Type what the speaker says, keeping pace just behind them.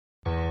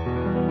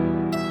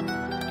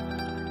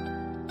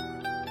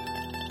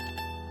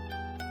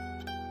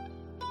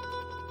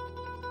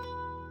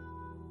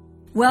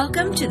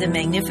Welcome to the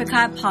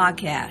Magnificat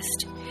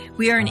podcast.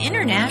 We are an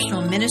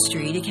international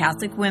ministry to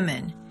Catholic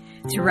women.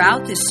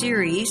 Throughout this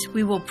series,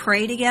 we will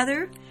pray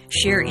together,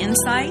 share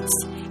insights,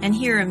 and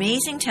hear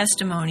amazing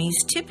testimonies,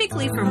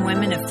 typically from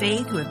women of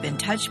faith who have been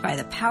touched by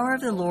the power of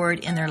the Lord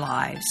in their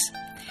lives.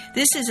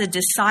 This is a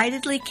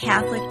decidedly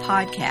Catholic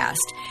podcast,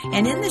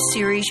 and in this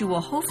series you will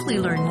hopefully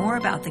learn more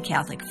about the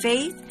Catholic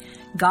faith,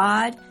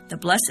 God, the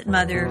Blessed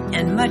Mother,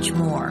 and much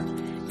more.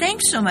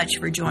 Thanks so much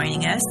for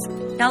joining us.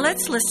 Now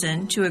let's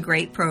listen to a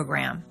great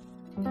program.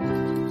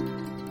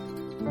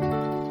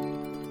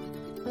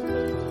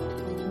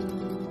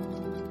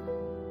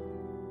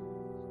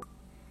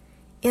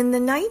 In the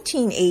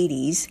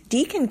 1980s,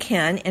 Deacon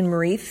Ken and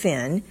Marie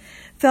Finn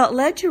felt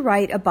led to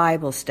write a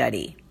Bible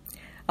study.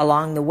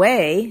 Along the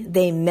way,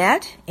 they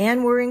met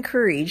and were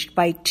encouraged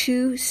by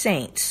two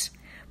saints,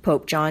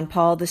 Pope John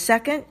Paul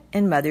II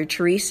and Mother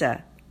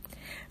Teresa.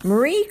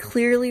 Marie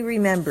clearly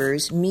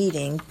remembers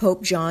meeting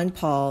Pope John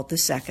Paul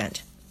II.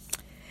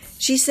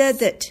 She said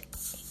that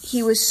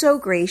he was so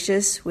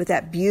gracious with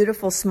that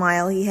beautiful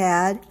smile he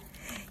had,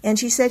 and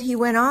she said he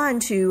went on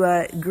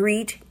to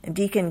greet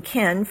Deacon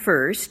Ken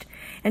first,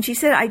 and she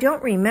said, "I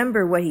don't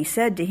remember what he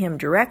said to him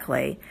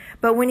directly,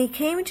 but when he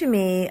came to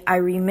me, I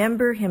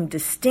remember him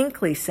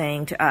distinctly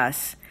saying to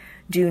us,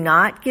 'Do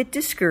not get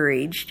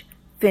discouraged,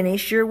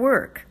 finish your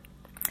work.'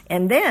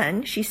 And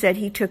then," she said,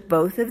 "he took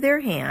both of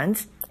their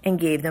hands and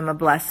gave them a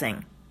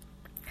blessing."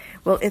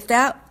 Well, if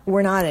that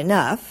were not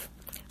enough,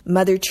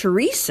 Mother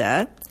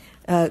Teresa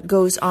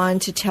goes on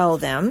to tell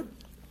them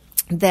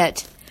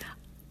that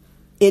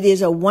it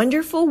is a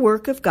wonderful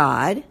work of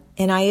God,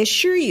 and I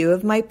assure you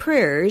of my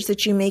prayers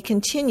that you may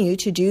continue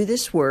to do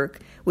this work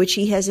which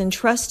he has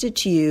entrusted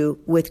to you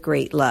with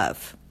great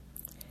love.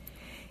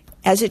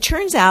 As it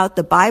turns out,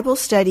 the Bible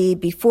study,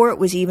 before it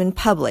was even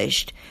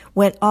published,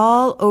 went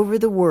all over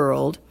the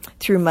world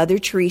through Mother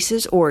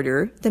Teresa's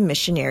order, the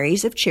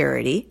Missionaries of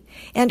Charity,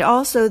 and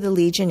also the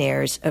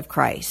Legionnaires of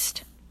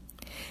Christ.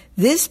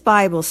 This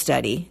Bible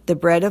study, The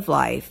Bread of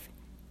Life,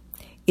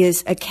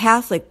 is a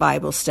Catholic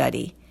Bible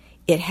study.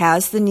 It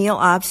has the Nihil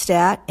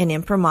Obstat and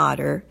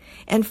Imprimatur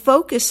and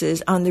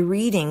focuses on the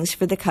readings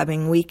for the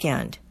coming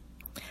weekend.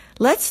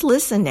 Let's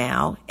listen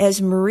now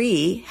as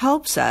Marie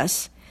helps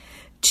us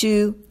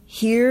to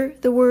hear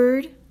the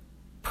Word,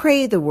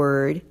 pray the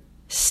Word,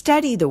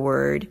 study the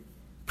Word,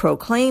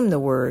 proclaim the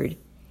Word,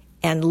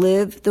 and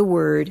live the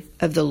Word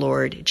of the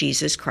Lord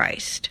Jesus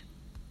Christ.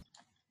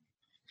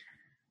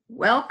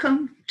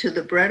 Welcome to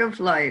the Bread of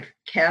Life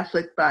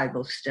Catholic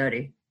Bible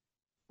Study.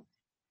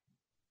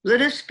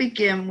 Let us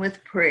begin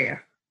with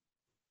prayer.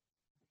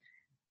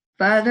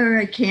 Father,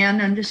 I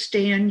can't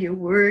understand your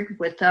word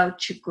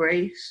without your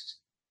grace.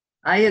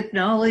 I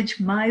acknowledge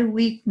my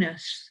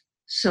weakness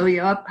so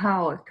your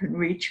power can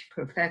reach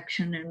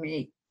perfection in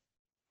me.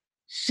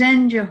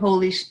 Send your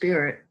Holy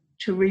Spirit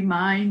to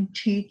remind,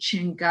 teach,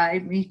 and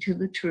guide me to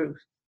the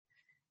truth.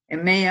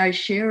 And may I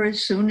share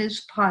as soon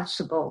as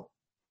possible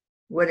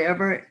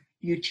whatever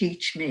you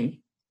teach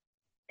me.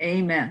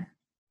 Amen.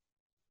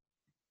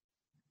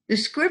 The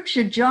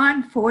scripture,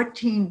 John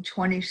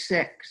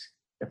 14:26,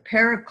 the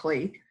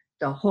Paraclete,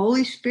 the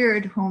Holy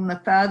Spirit whom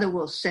the Father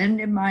will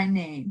send in my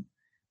name,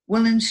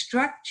 will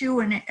instruct you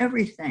in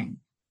everything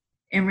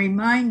and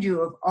remind you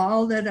of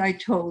all that I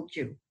told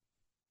you,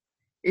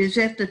 is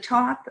at the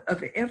top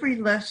of every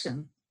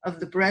lesson of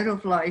the Bread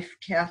of Life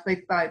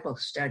Catholic Bible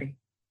Study.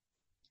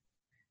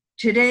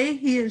 Today,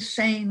 he is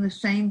saying the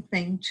same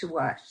thing to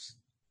us.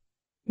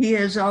 He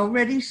has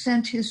already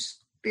sent his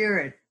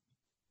Spirit.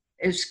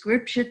 As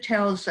Scripture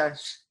tells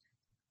us,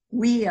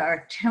 we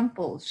are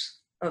temples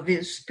of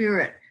his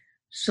Spirit.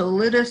 So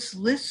let us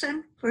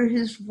listen for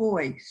his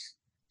voice,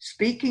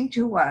 speaking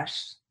to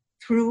us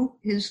through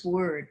his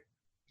word.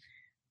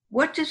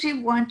 What does he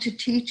want to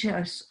teach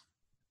us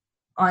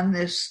on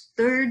this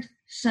third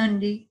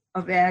Sunday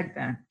of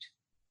Advent?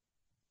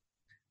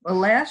 Well,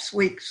 last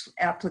week's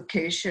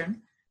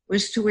application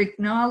was to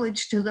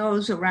acknowledge to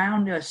those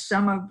around us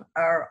some of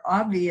our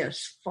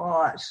obvious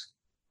flaws.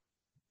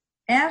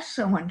 Ask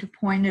someone to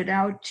point it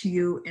out to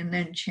you and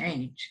then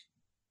change.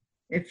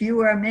 If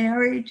you are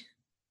married,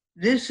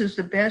 this is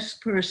the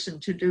best person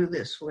to do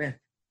this with.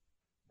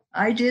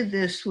 I did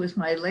this with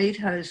my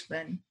late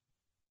husband,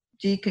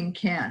 Deacon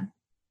Ken.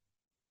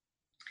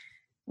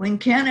 When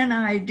Ken and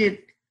I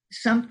did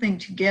something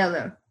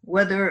together,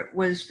 whether it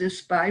was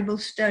this Bible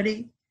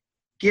study,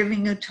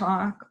 giving a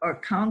talk, or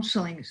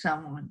counseling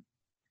someone,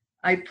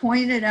 I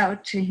pointed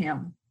out to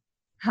him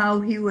how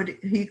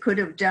he could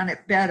have done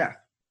it better.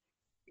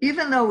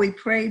 Even though we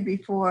prayed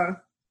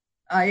before,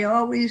 I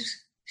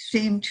always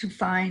seemed to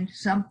find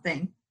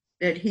something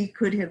that he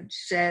could have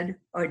said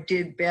or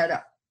did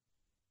better.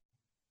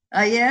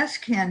 I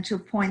asked Ken to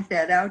point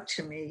that out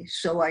to me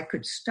so I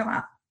could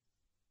stop.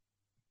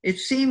 It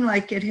seemed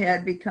like it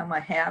had become a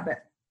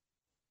habit.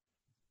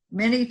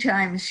 Many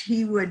times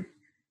he would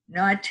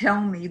not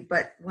tell me,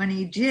 but when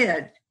he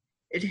did,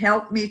 it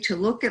helped me to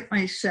look at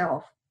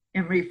myself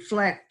and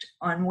reflect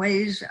on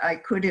ways I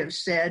could have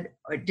said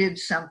or did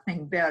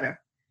something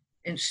better.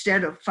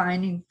 instead of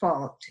finding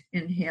fault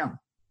in him.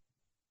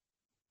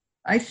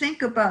 I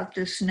think about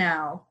this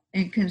now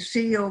and can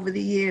see over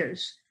the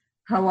years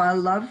how our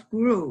love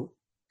grew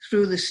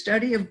through the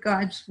study of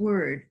God's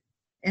word,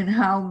 and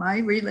how my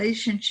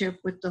relationship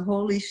with the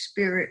Holy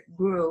Spirit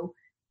grew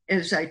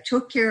as I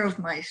took care of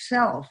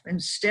myself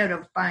instead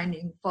of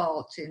finding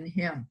fault in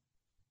him.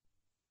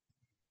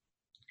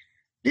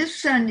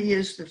 This Sunday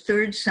is the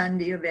third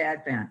Sunday of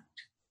Advent.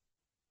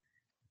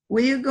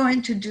 We are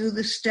going to do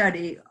the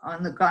study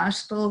on the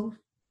gospel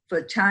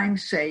for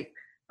time's sake,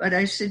 but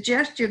I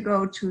suggest you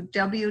go to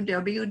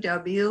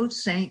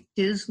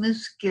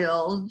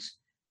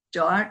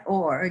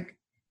www.stdismasguilds.org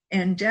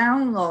and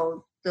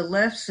download the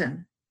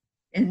lesson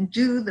and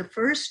do the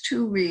first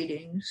two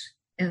readings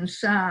in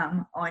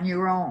Psalm on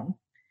your own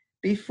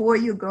before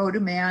you go to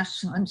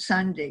Mass on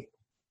Sunday.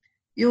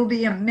 You'll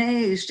be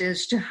amazed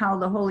as to how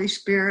the Holy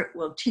Spirit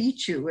will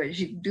teach you as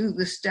you do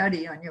the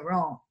study on your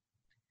own.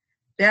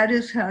 That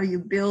is how you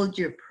build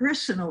your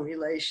personal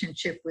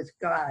relationship with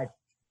God,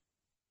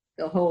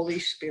 the Holy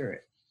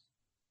Spirit.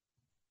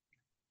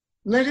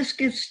 Let us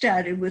get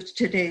started with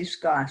today's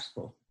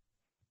gospel.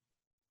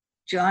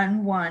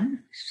 John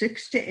 1,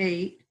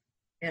 6-8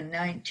 and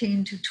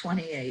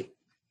 19-28.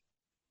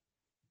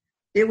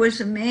 There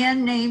was a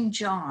man named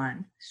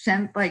John,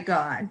 sent by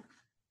God,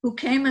 who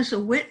came as a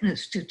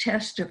witness to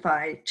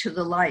testify to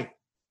the light,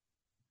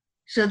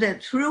 so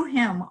that through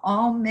him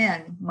all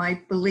men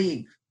might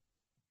believe,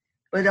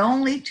 but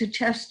only to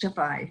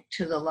testify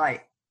to the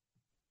light,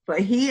 for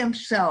he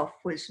himself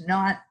was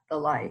not the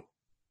light.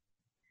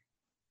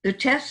 The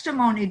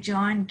testimony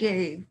John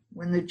gave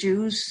when the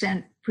Jews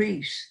sent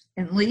priests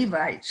and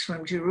Levites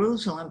from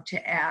Jerusalem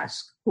to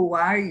ask, "Who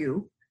are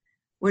you?"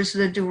 was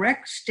the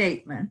direct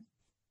statement,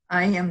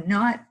 "I am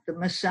not the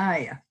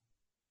Messiah."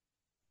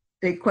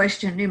 They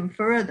questioned him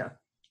further.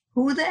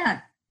 "Who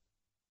then?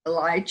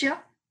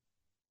 Elijah?"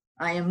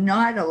 "I am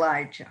not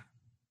Elijah,"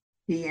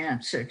 he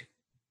answered.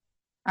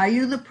 "Are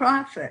you the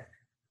prophet?"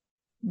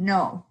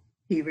 "No,"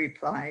 he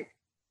replied.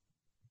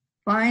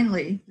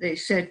 Finally, they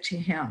said to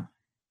him,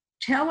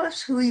 "Tell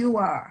us who you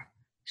are,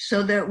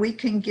 so that we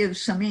can give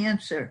some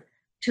answer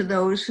to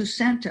those who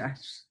sent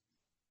us.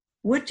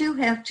 What do you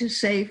have to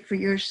say for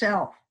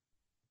yourself?"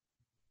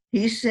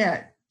 He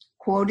said,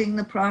 quoting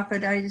the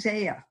prophet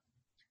Isaiah,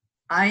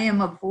 "I am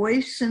a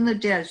voice in the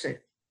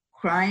desert,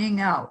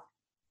 crying out,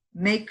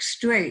 'Make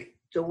straight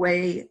the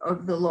way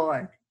of the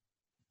Lord.'"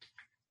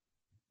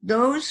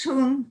 Those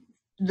whom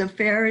the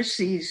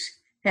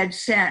Pharisees had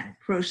sent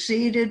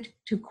proceeded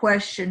to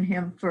question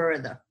him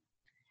further.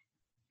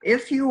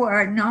 "If you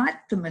are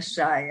not the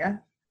Messiah,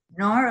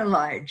 nor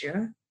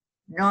Elijah,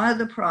 nor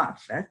the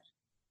prophet,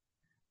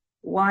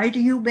 why do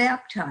you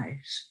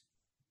baptize?"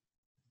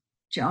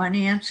 John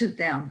answered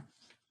them,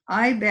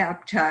 "I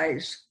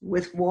baptize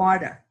with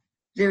water.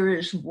 There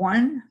is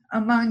one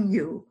among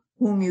you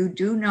whom you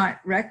do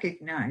not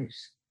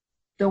recognize,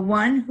 the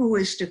one who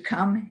is to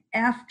come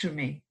after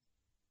me,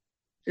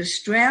 the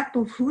strap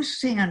of whose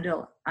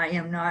sandal I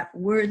am not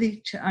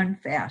worthy to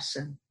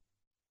unfasten."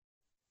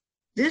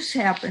 This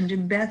happened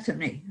in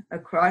Bethany,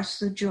 across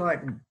the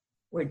Jordan,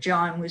 where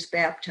John was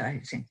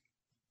baptizing.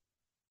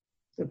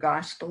 The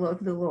Gospel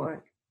of the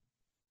Lord.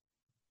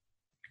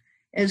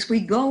 As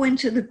we go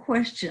into the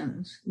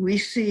questions, we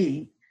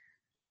see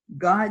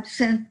God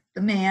sent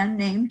the man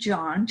named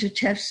John to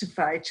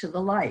testify to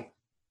the light.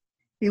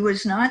 He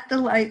was not the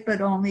light,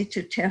 but only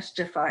to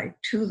testify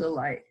to the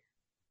light.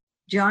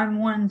 John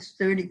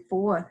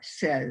 1:34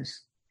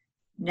 says,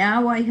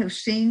 "Now I have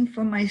seen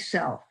for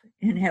myself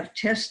and have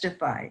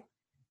testified.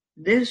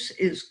 This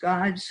is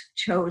God's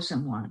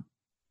chosen one."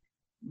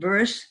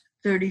 Verse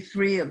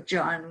 33 of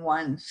John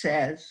 1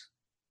 says,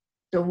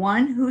 "The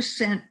one who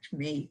sent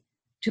me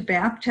to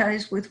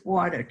baptize with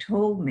water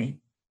told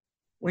me,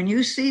 when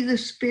you see the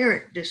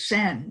Spirit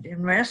descend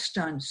and rest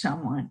on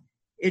someone,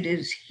 it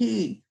is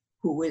he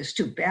who is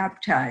to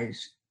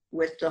baptize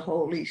with the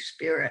Holy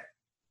Spirit."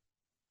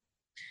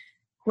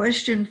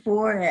 Question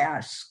 4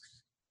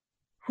 asks,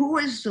 who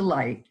is the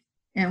light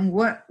and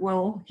what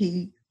will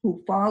he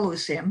who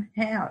follows him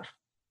have?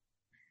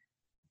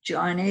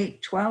 John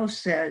 8:12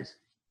 says,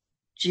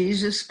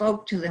 Jesus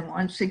spoke to them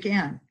once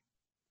again,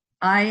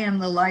 "I am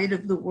the light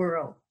of the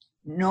world.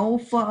 No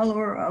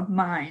follower of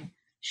mine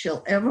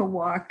shall ever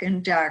walk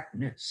in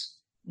darkness.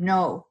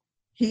 No,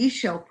 he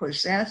shall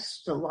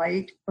possess the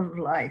light of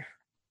life."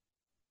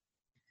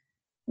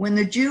 When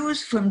the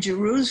Jews from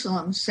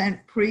Jerusalem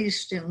sent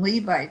priests and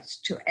Levites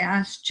to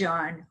ask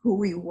John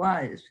who he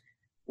was,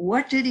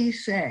 what did he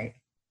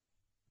say?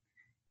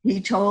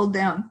 He told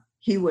them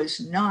he was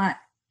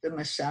not the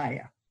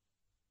Messiah.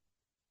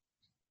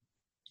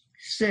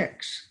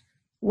 6.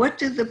 What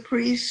did the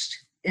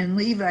priests and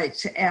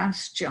Levites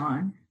ask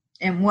John,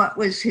 and what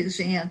was his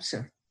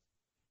answer?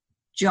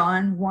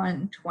 John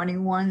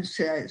 1:21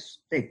 says,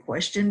 they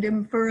questioned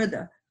him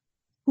further.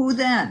 "Who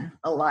then?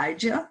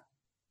 Elijah?"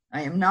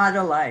 "I am not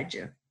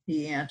Elijah,"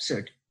 he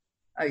answered.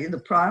 "Are you the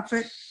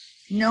prophet?"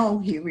 "No,"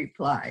 he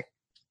replied.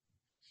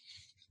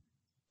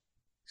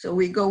 So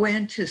we go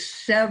into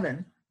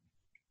 7,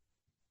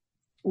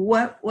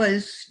 what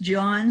was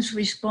John's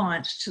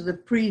response to the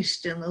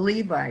priest and the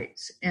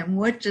Levites? And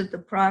what did the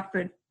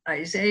prophet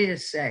Isaiah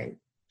say?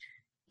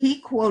 He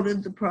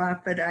quoted the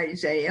prophet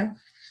Isaiah.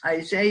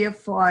 Isaiah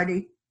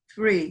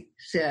 43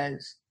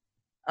 says,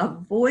 "A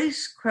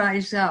voice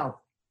cries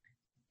out,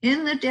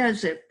 in the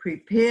desert,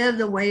 prepare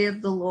the way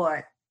of the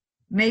Lord.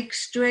 Make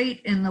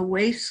straight in the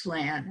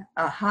wasteland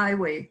a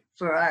highway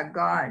for our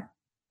God."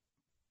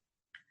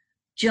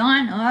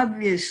 John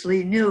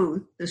obviously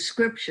knew the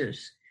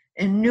scriptures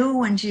and knew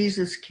when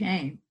Jesus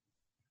came,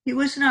 he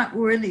was not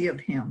worthy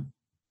of him.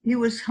 He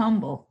was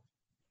humble.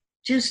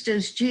 Just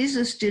as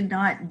Jesus did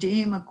not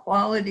deem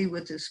equality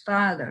with his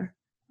Father,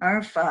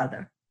 our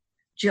Father,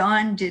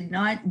 John did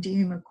not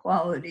deem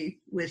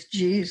equality with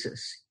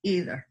Jesus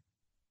either.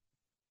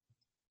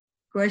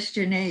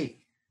 Question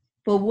 8.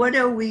 For what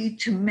are we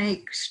to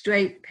make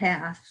straight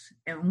paths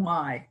and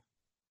why?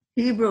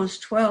 Hebrews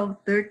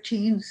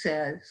 12:13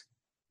 says,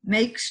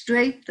 "Make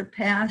straight the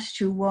paths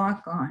you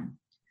walk on,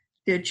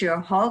 that your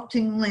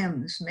halting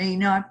limbs may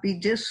not be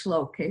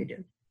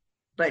dislocated,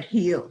 but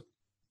healed."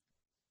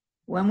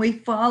 When we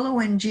follow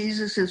in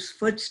Jesus'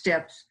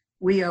 footsteps,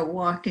 we are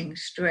walking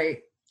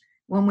straight.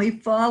 When we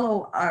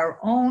follow our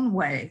own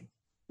way,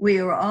 we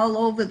are all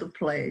over the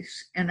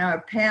place, and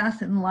our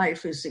path in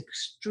life is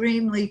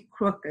extremely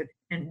crooked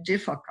and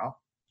difficult.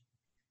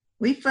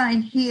 We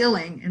find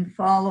healing in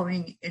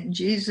following in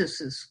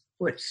Jesus'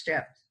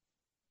 footsteps.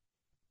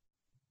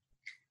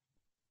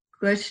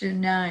 Question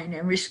 9.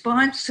 In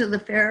response to the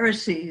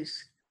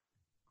Pharisees'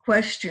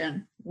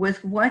 question,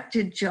 with what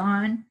did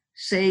John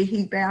say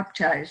he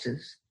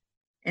baptizes?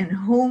 And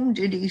whom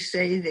did he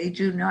say they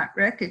do not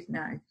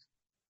recognize?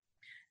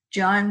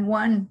 John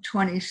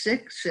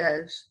 1:26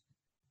 says,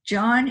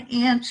 John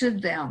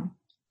answered them,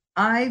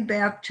 "I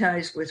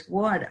baptize with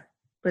water,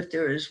 but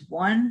there is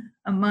one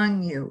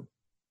among you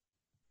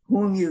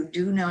whom you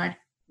do not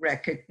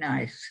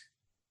recognize."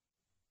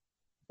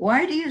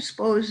 Why do you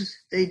suppose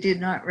they did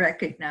not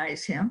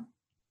recognize him?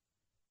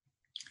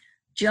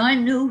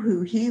 John knew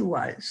who he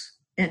was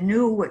and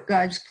knew what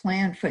God's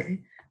plan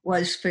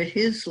was for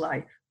his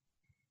life.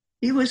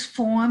 He was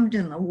formed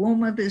in the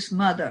womb of his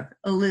mother,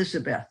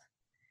 Elizabeth,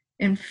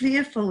 and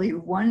fearfully,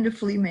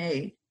 wonderfully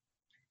made.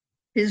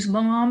 His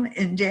mom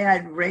and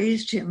dad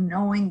raised him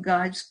knowing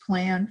God's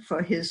plan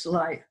for his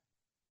life.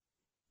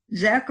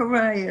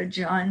 Zechariah,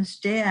 John's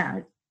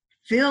dad,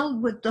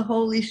 filled with the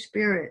Holy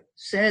Spirit,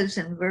 says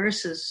in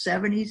verses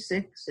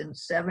 76 and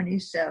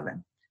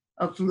 77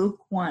 of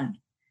Luke 1,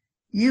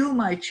 "You,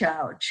 my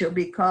child, shall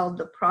be called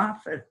the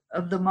prophet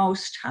of the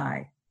Most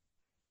High,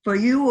 for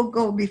you will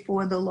go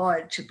before the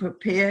Lord to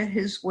prepare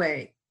his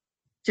way,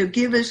 to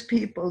give his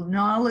people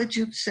knowledge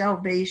of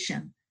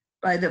salvation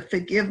by the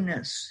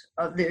forgiveness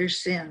of their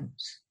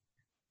sins."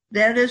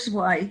 That is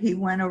why he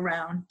went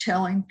around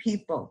telling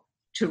people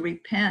to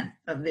repent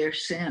of their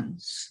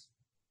sins.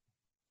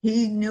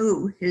 He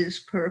knew his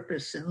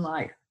purpose in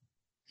life,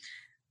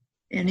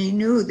 and he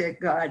knew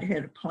that God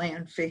had a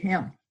plan for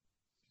him.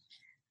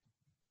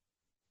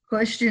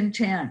 Question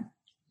 10.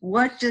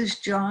 What does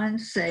John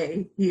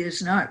say he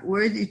is not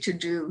worthy to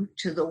do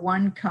to the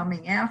one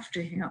coming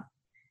after him?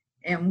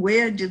 And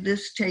where did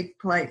this take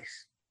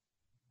place?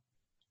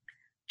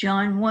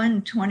 John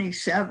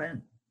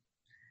 1:27.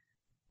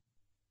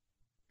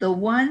 "The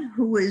one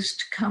who is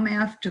to come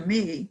after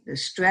me, the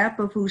strap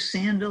of whose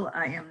sandal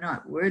I am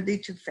not worthy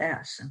to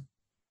fasten."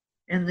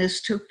 And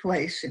this took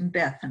place in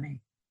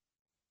Bethany.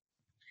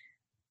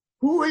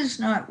 Who is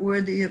not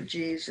worthy of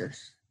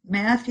Jesus?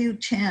 Matthew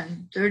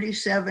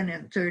 10:37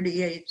 and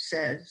 38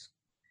 says,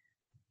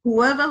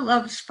 "Whoever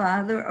loves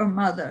father or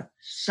mother,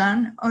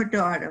 son or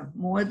daughter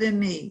more than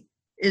me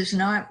is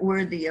not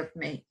worthy of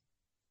me.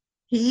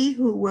 He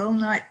who will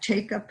not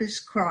take up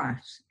his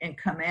cross and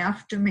come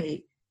after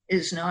me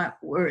is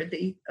not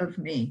worthy of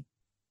me."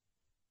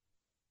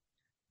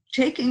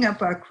 Taking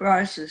up our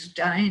cross is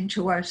dying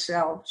to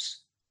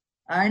ourselves,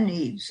 our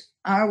needs,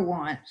 our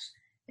wants,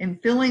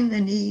 and filling the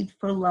need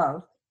for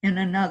love in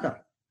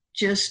another,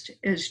 just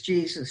as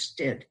Jesus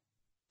did.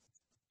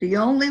 The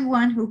only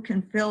one who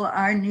can fill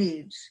our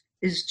needs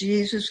is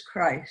Jesus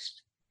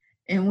Christ,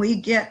 and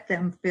we get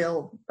them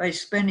filled by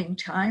spending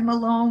time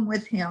alone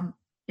with him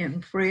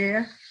in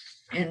prayer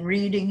and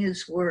reading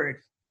his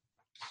word.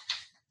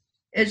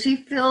 As he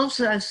fills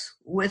us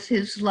with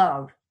his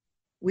love,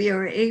 we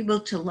are able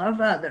to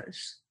love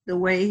others the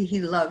way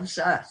he loves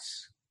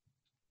us.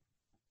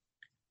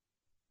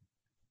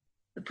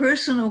 The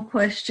personal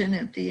question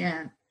at the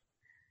end: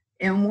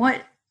 in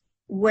what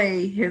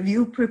way have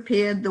you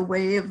prepared the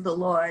way of the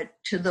Lord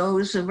to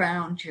those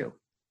around you?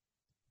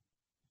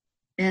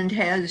 And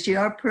has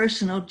your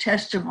personal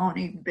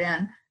testimony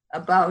been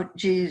about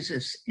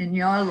Jesus in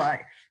your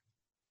life?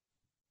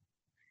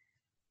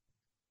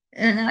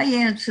 And I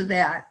answer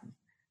that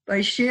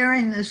by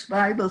sharing this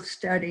Bible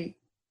study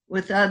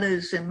with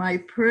others in my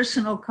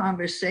personal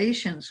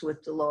conversations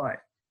with the Lord,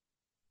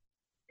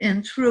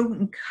 and through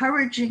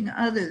encouraging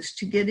others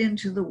to get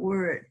into the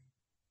Word.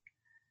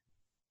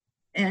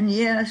 And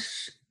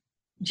yes,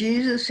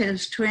 Jesus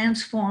has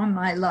transformed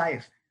my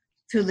life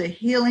through the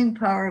healing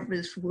power of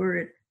his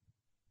word.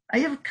 I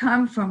have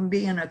come from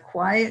being a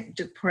quiet,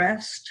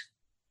 depressed,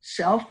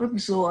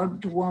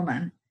 self-absorbed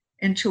woman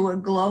into a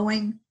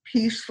glowing,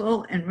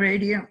 peaceful, and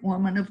radiant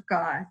woman of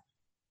God.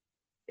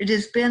 It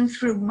has been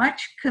through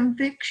much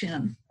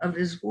conviction of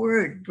his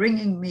word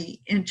bringing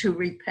me into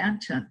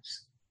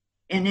repentance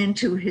and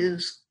into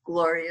his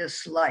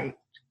glorious light.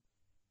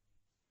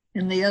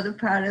 And the other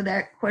part of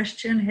that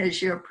question,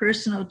 has your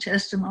personal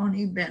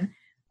testimony been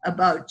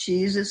about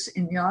Jesus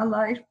in your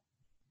life?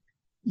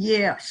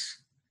 Yes.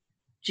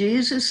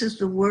 Jesus is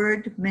the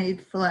Word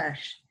made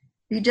flesh.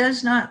 He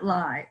does not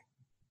lie.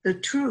 The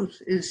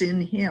truth is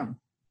in him.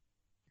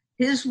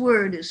 His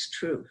word is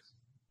truth.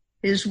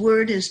 His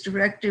word has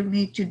directed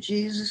me to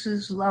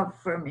Jesus' love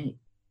for me.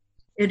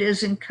 It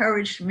has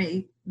encouraged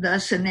me,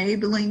 thus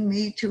enabling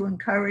me to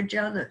encourage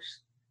others.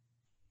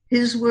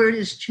 His word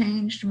has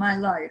changed my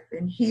life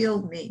and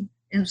healed me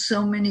in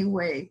so many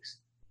ways.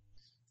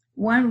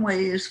 One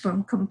way is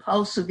from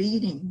compulsive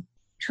eating,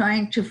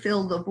 trying to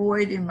fill the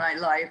void in my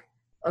life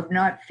of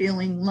not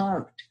feeling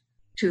loved,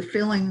 to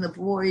filling the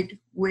void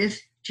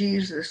with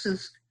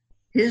Jesus'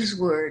 his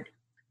word,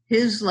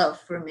 his love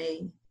for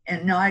me,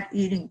 and not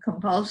eating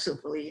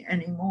compulsively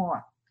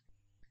anymore.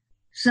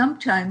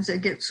 Sometimes I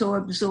get so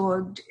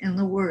absorbed in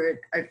the word,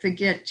 I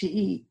forget to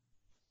eat.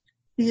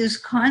 He is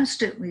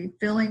constantly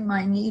filling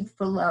my need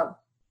for love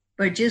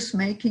by just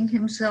making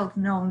himself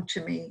known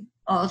to me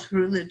all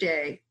through the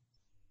day.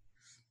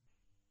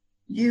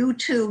 You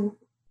too,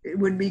 it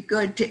would be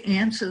good to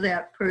answer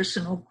that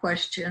personal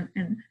question,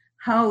 and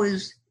how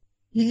is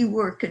he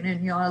working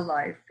in your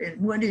life,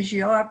 and what is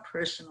your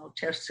personal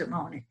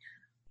testimony?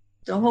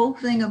 The whole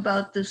thing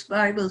about this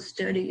Bible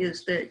study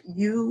is that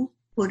you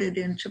put it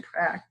into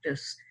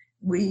practice.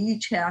 We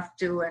each have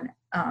to, and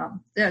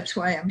that's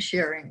why I'm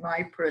sharing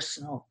my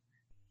personal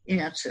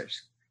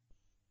answers.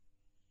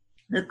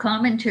 The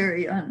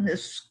commentary on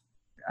this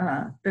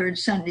third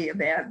Sunday of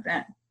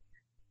Advent.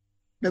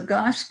 The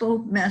gospel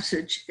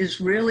message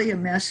is really a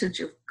message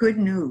of good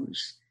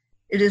news.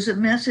 It is a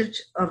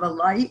message of a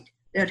light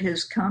that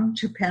has come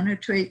to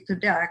penetrate the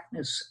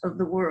darkness of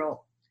the world,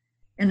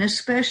 and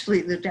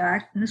especially the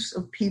darkness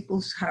of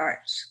people's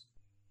hearts.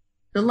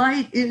 The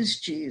light is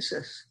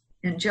Jesus,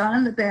 and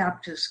John the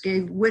Baptist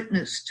gave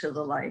witness to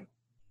the light.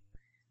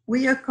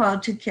 We are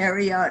called to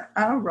carry out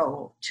our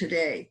role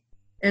today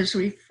as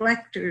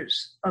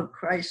reflectors of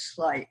Christ's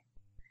light.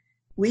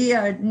 We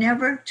are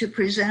never to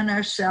present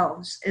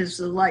ourselves as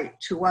the light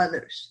to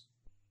others,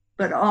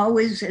 but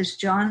always, as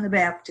John the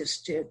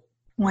Baptist did,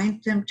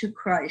 point them to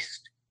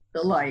Christ,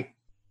 the light.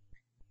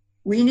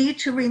 We need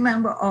to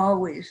remember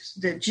always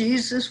that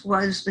Jesus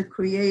was the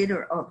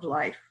creator of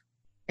life,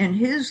 and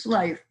his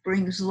life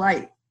brings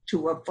light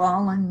to a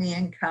fallen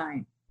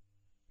mankind.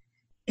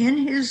 In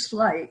his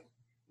light,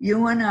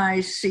 you and I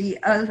see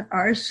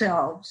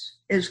ourselves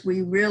as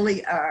we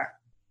really are,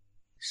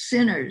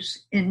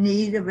 sinners in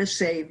need of a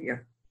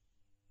Savior.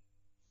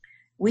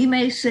 We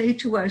may say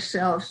to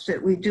ourselves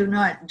that we do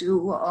not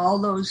do all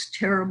those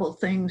terrible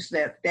things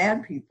that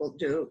bad people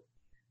do,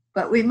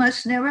 but we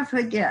must never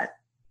forget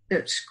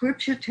that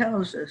Scripture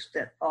tells us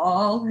that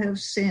all have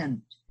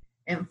sinned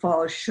and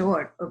fall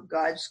short of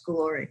God's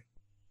glory.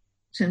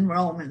 It's in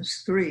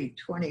Romans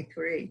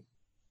 3:23.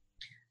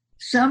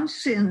 Some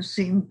sins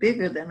seem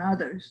bigger than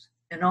others,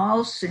 and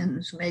all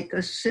sins make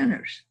us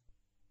sinners,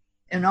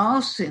 and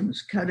all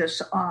sins cut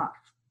us off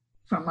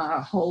from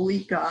our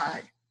holy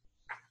God.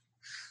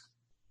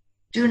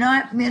 Do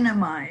not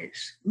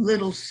minimize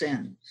little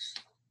sins.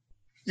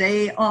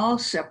 They all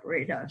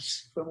separate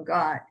us from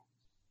God,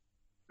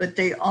 but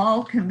they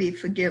all can be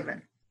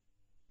forgiven.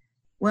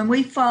 When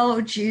we follow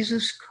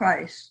Jesus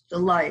Christ, the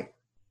light,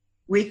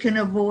 we can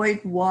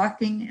avoid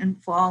walking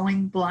and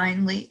falling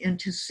blindly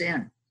into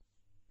sin.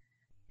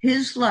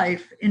 His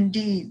life and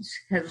deeds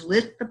have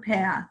lit the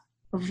path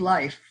of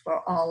life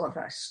for all of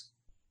us.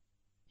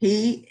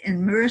 He,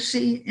 in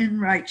mercy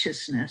and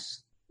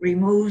righteousness,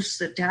 removes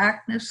the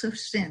darkness of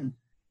sin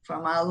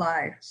from our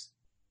lives.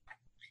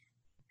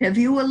 Have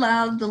you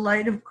allowed the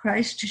light of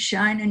Christ to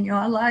shine in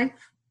your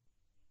life?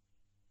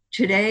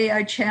 Today,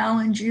 I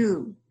challenge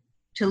you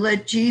to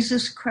let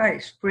Jesus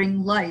Christ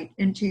bring light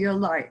into your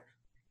life,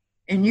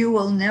 and you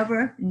will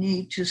never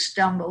need to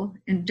stumble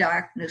in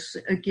darkness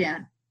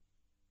again.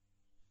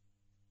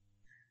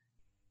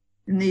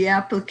 In the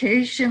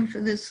application for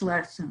this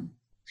lesson,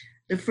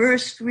 the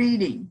first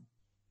reading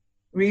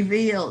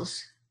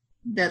reveals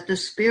that the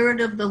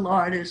Spirit of the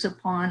Lord is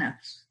upon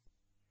us.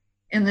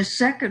 In the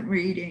second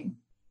reading,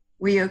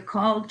 we are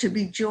called to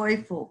be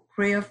joyful,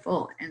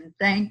 prayerful, and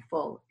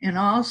thankful in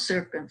all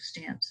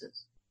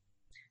circumstances.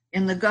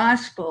 In the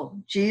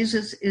gospel,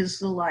 Jesus is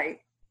the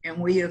light, and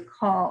we are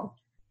called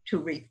to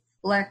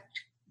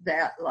reflect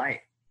that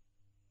light.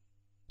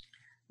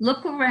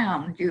 Look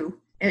around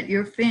you at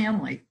your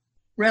family,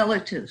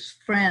 relatives,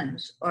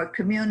 friends, or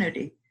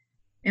community,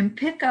 and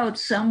pick out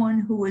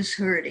someone who is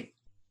hurting,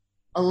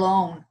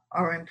 alone,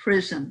 or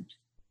imprisoned.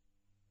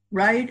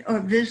 Write or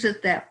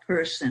visit that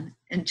person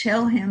and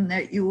tell him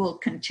that you will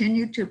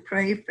continue to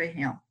pray for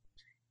him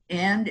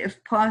and,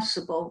 if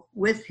possible,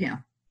 with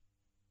him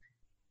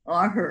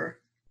or her.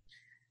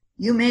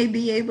 You may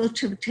be able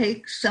to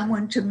take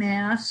someone to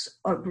Mass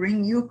or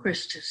bring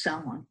Eucharist to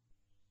someone.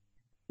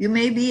 You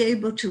may be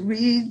able to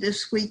read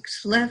this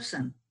week's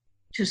lesson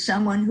to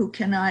someone who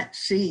cannot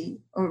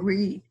see or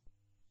read.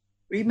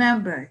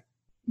 Remember,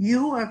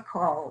 you are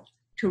called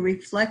to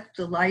reflect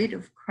the light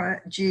of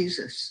Christ,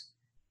 Jesus,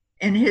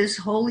 and his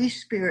Holy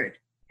Spirit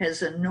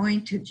has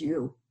anointed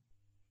you.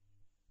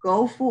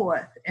 Go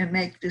forth and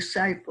make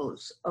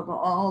disciples of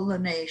all the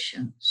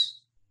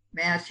nations.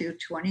 Matthew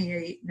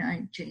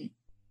 28:19.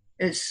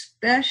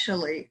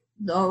 Especially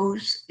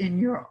those in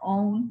your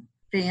own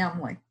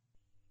family.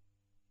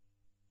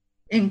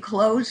 In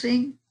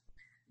closing,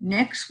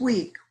 next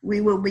week we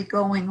will be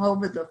going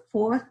over the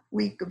 4th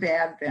week of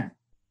Advent.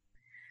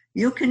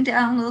 You can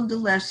download the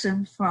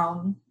lesson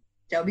from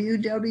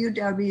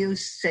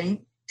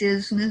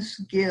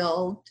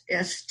www.stdismasguild,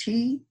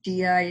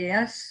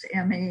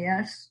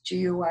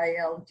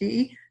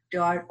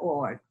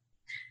 stdismasguild.org.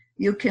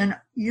 You can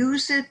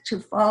use it to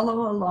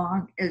follow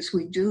along as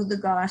we do the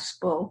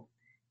gospel,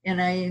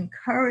 and I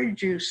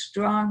encourage you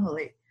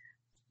strongly.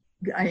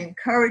 I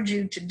encourage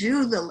you to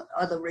do the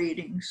other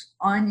readings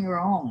on your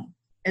own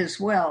as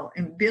well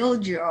and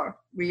build your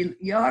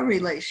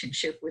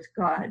relationship with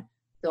God,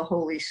 the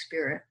Holy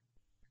Spirit.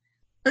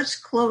 Let's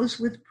close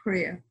with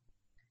prayer.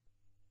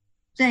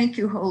 Thank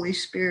you, Holy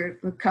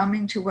Spirit, for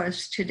coming to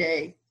us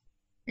today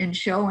and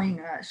showing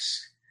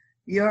us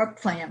your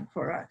plan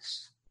for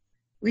us.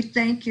 We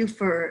thank you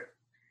for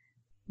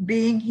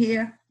being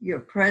here, your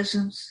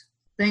presence.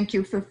 Thank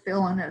you for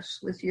filling us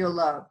with your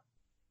love.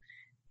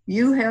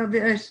 You have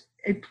a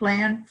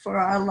plan for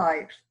our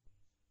life,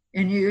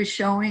 and you're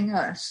showing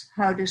us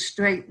how to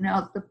straighten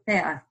out the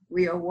path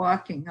we are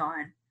walking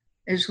on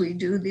as we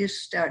do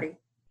this study.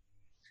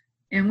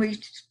 And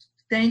we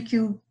thank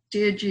you,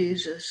 dear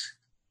Jesus,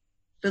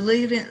 for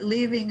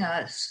leaving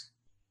us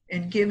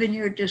and giving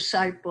your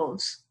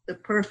disciples the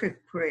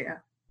perfect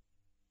prayer.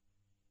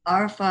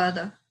 Our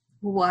Father,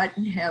 who art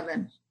in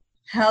heaven,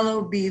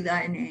 hallowed be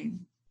thy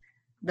name.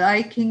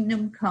 Thy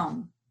kingdom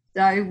come,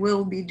 thy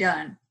will be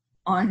done,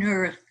 on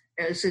earth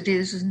as it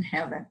is in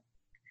heaven.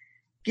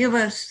 Give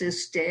us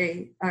this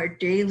day our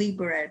daily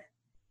bread,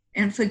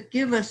 and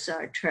forgive us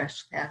our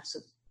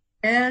trespasses,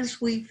 as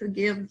we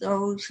forgive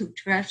those who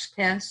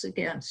trespass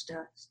against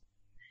us.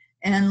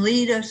 And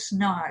lead us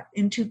not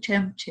into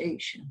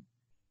temptation,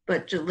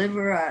 but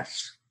deliver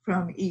us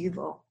from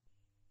evil.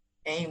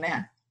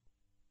 Amen.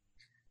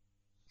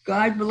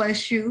 God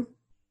bless you,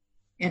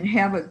 and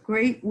have a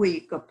great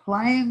week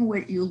applying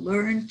what you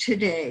learned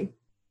today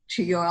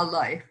to your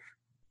life.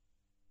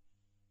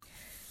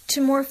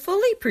 To more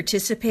fully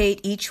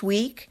participate each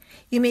week,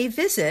 you may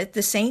visit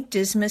the St.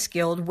 Dismas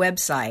Guild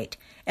website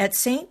at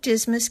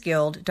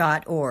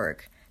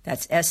stdismasguild.org.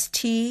 That's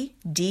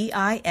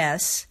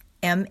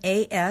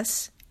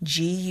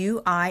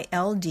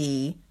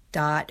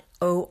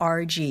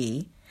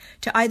stdismasguild.org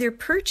to either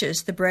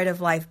purchase the Bread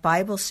of Life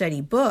Bible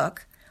Study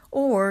book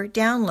or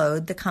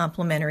download the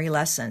complimentary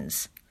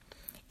lessons.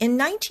 In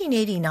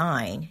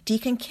 1989,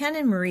 Deacon Ken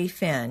and Marie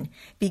Finn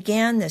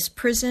began this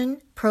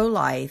prison,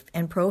 pro-life,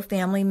 and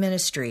pro-family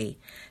ministry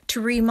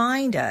to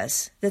remind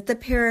us that the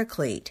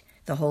Paraclete,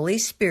 the Holy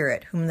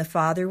Spirit, whom the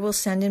Father will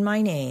send in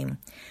my name,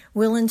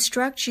 will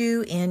instruct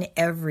you in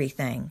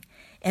everything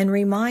and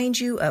remind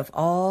you of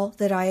all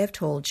that I have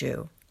told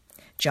you.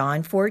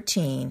 John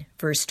 14,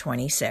 verse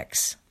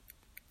 26.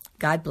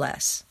 God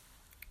bless.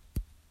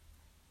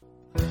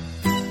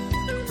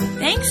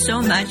 Thanks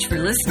so much for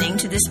listening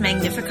to this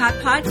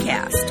Magnificat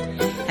podcast.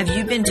 Have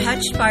you been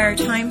touched by our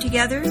time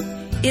together?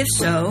 If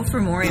so, for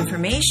more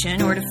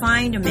information or to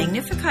find a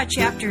Magnificat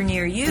chapter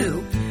near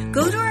you,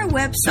 go to our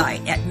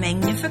website at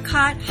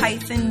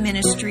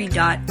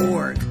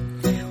magnificat-ministry.org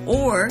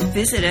or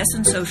visit us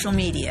on social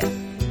media.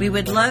 We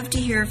would love to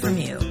hear from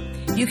you.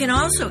 You can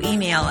also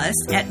email us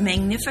at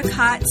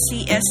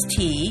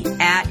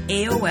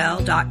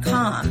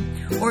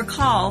magnificatcst@aol.com or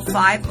call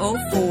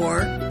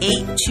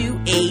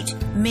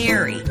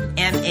 504-828-MARY,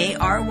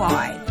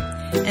 M-A-R-Y.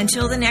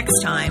 Until the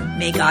next time,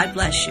 may God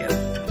bless you.